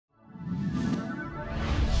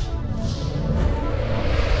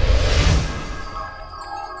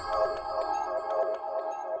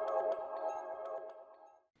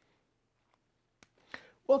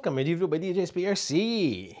Welcome to YouTube by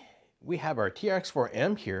Djsprc. We have our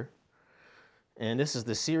TRX4M here, and this is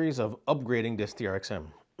the series of upgrading this TRX-M.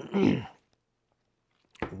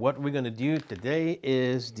 What we're going to do today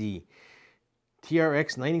is the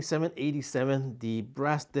TRX 9787, the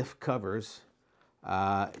brass diff covers.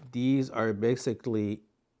 These are basically,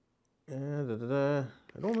 I don't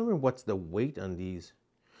remember what's the weight on these.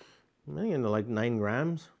 Maybe like 9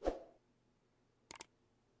 grams.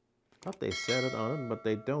 Thought they said it on it, but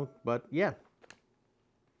they don't. But yeah.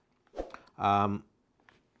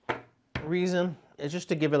 Reason is just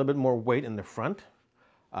to give it a little bit more weight in the front.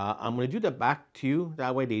 I'm going to do the back too.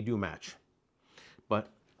 That way they do match. But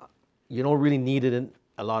you don't really need it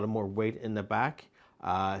a lot of more weight in the back.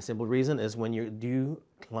 Simple reason is when you do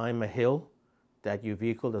climb a hill, that your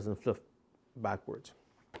vehicle doesn't flip backwards.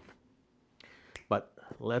 But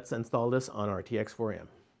let's install this on our TX4M.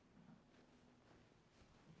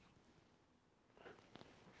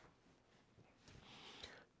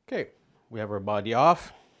 Okay, we have our body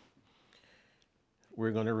off.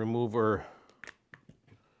 We're going to remove our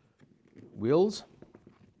wheels.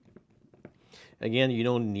 Again, you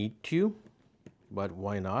don't need to, but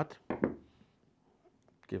why not?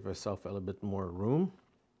 Give yourself a little bit more room.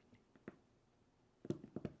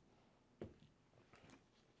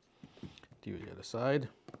 Do the other side.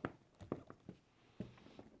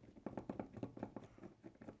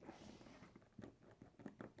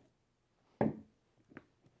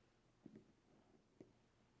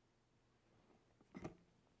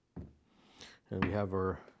 And we have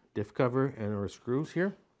our diff cover and our screws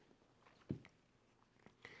here.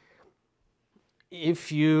 If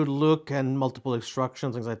you look at multiple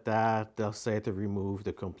instructions, things like that, they'll say to remove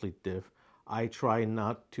the complete diff. I try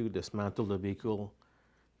not to dismantle the vehicle.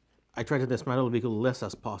 I try to dismantle the vehicle less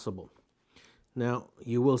as possible. Now,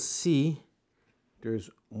 you will see there's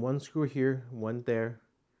one screw here, one there,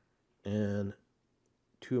 and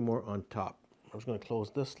 2 more on top. I'm just going to close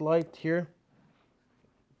this light here.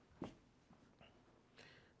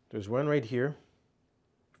 There's one right here,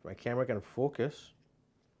 if my camera can focus,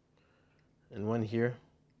 and one here,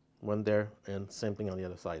 one there, and same thing on the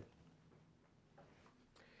other side.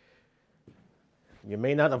 You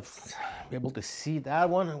may not have been able to see that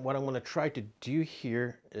one. What I'm going to try to do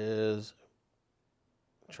here is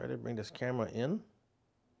try to bring this camera in.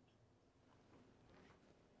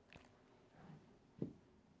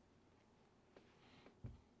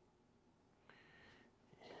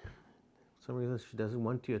 For some reason she doesn't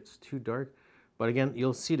want to, it's too dark. But again,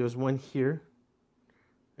 you'll see there's one here,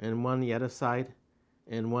 and one on the other side,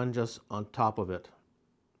 and one just on top of it,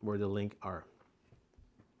 where the link are.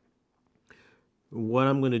 What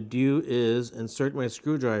I'm going to do is insert my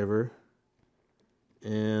screwdriver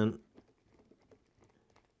and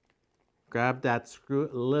grab that screw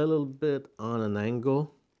a little bit on an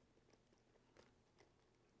angle.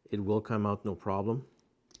 It will come out no problem.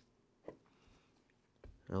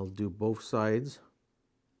 I'll do both sides.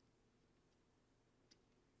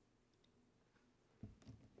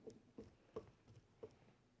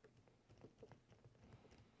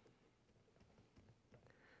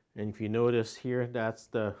 And if you notice here, that's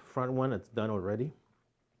the front one, it's done already.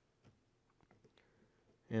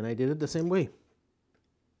 And I did it the same way.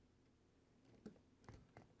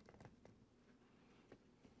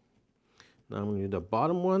 Now I'm going to do the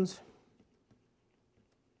bottom ones.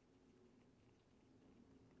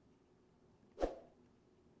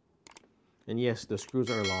 And yes, the screws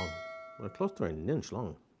are long. They're close to 1 inch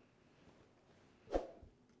long.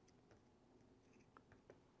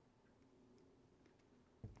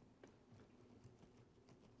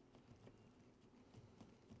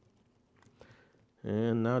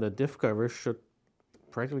 And now the diff cover should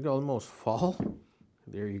practically almost fall.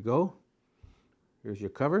 There you go. Here's your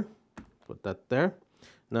cover. Put that there.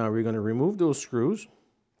 Now we're going to remove those screws,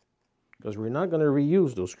 because we're not going to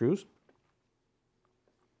reuse those screws.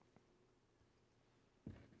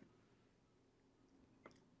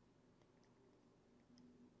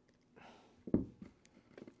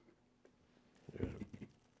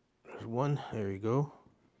 There's one. There you go.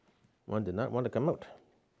 One did not want to come out.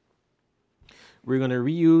 We're going to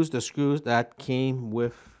reuse the screws that came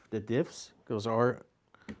with the diffs. Those are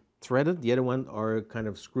threaded. The other ones are kind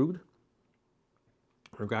of screwed.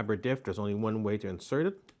 Or grab our diff. There's only one way to insert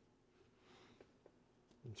it.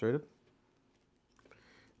 Insert it.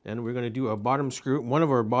 Then we're going to do a bottom screw. One of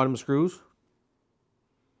our bottom screws.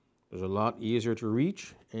 It's a lot easier to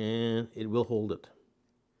reach, and it will hold it.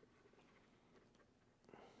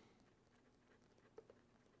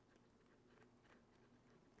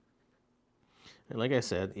 And like I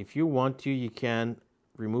said, if you want to, you can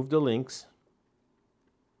remove the links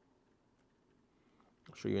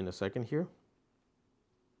I'll show you in a second here.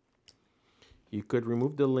 You could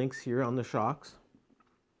remove the links here on the shocks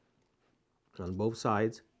on both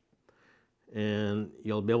sides, and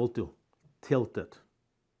you'll be able to tilt it.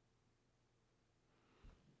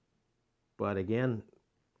 But again,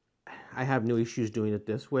 I have no issues doing it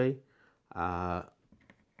this way. If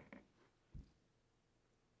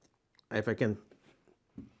I can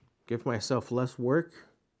give myself less work,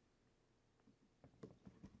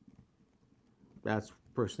 that's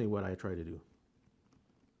personally what I try to do.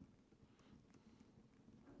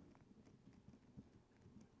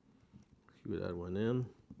 Screw that one in.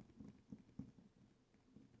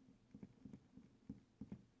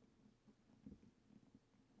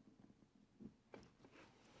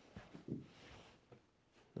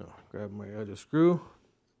 Now, grab my other screw.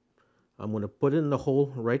 I'm going to put it in the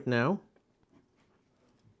hole right now.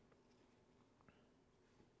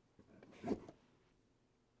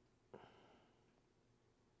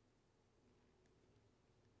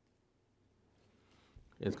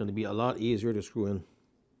 It's going to be a lot easier to screw in.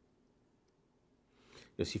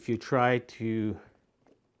 Because if you try to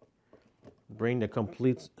bring the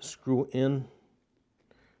complete screw in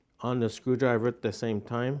on the screwdriver at the same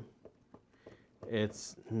time,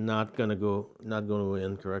 it's not going to go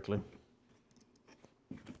in correctly.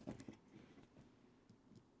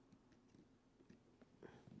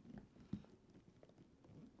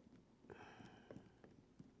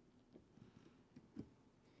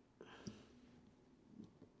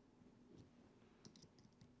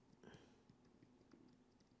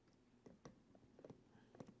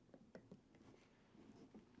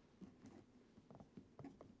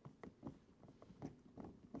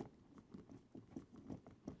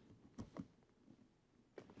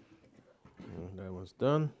 That one's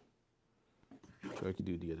done. Try to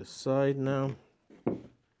do the other side now.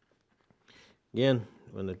 Again,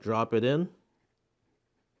 I'm going to drop it in.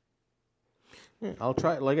 Yeah, I'll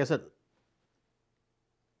try, like I said,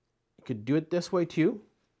 you could do it this way too.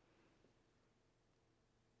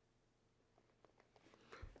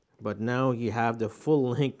 But now you have the full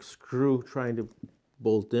length screw trying to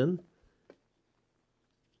bolt in.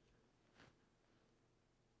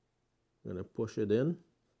 I'm going to push it in.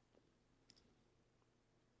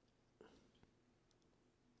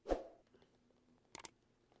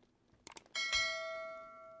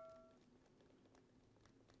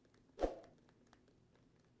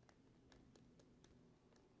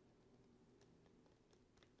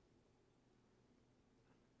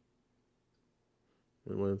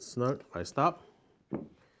 And when it's snug, I stop.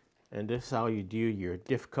 And this is how you do your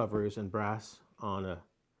diff covers and brass on a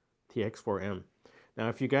TRX4M. Now,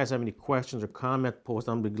 if you guys have any questions or comments, post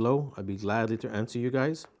down below. I'd be glad to answer you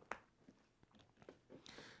guys.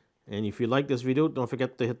 And if you like this video, don't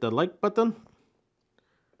forget to hit the like button.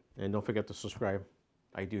 And don't forget to subscribe.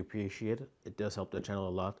 I do appreciate it. It does help the channel a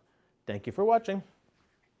lot. Thank you for watching.